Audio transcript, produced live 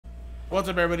What's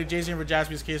up, everybody? Jason for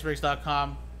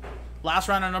JaspysCaseBreaks.com. Last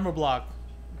round on number block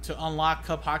to unlock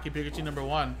Cup Hockey Pikachu number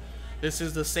 1. This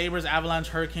is the Sabres, Avalanche,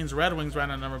 Hurricanes, Red Wings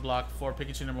round on number block for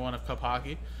Pikachu number 1 of Cup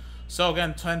Hockey. So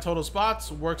again, 10 total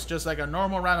spots. Works just like a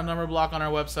normal round on number block on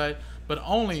our website, but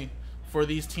only for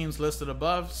these teams listed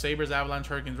above: Sabres, Avalanche,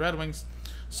 Hurricanes, Red Wings.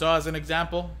 So as an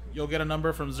example, you'll get a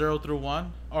number from 0 through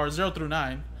 1 or 0 through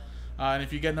 9, and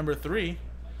if you get number 3,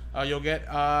 you'll get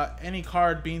any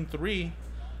card being 3.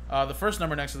 The first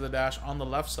number next to the dash on the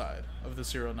left side of the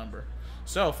serial number.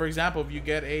 So, for example, if you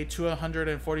get a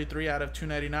 243 out of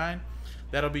 299,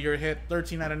 that'll be your hit.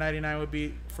 13 out of 99 would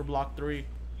be for block 3.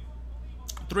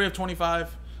 3 of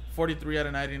 25, 43 out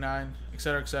of 99,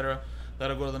 etc., etc.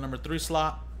 That'll go to the number 3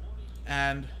 slot.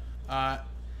 And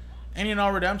any and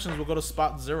all redemptions will go to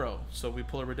spot 0. So if we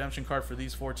pull a redemption card for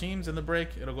these 4 teams in the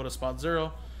break, it'll go to spot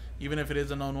 0, even if it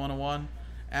is a known 1-1.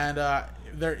 And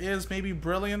there is maybe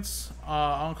brilliance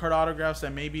on card autographs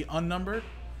that may be unnumbered.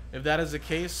 If that is the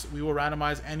case, we will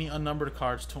randomize any unnumbered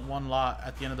cards to 1 lot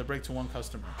at the end of the break to 1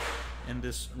 customer in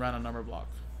this random number block.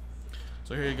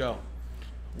 So here you go.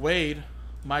 Wade,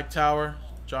 Mike Tower,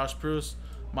 Josh Bruce,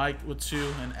 Mike with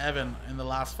 2, and Evan in the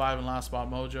last 5 and last spot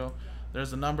mojo.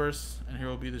 There's the numbers, and here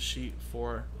will be the sheet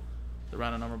for the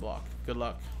random number block. Good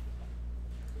luck.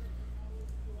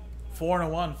 4 and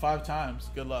a 1, 5 times.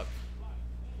 Good luck.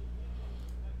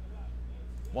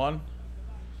 1,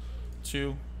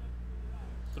 2,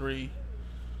 3,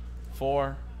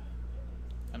 4,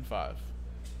 and 5.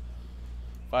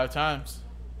 5 times.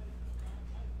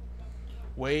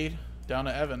 Wade down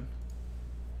to Evan.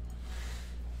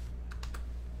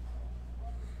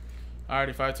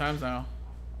 Alrighty, 5 times now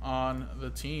on the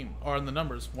team, or on the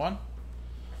numbers. 1,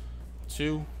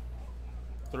 2,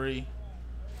 3,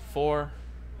 4,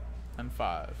 and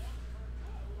 5.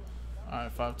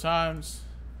 Alright, 5 times.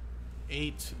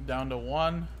 8 down to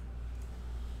 1.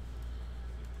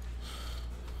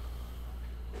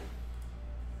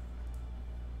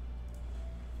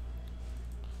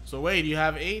 So Wade, you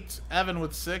have 8, Evan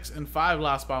with 6 and 5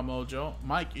 last spot mojo.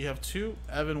 Mike, you have 2,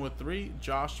 Evan with 3,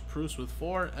 Josh Bruce with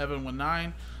 4, Evan with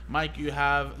 9. Mike, you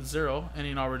have 0, any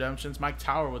and all redemptions. Mike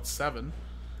Tower with 7.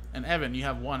 And Evan, you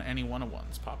have 1, any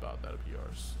 1-of-1s pop out. That'll be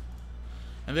yours.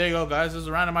 And there you go, guys. This is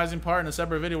a randomizing part. In a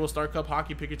separate video, we'll start Cup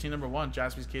Hockey Pikachu number 1,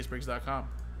 JaspysCaseBreaks.com.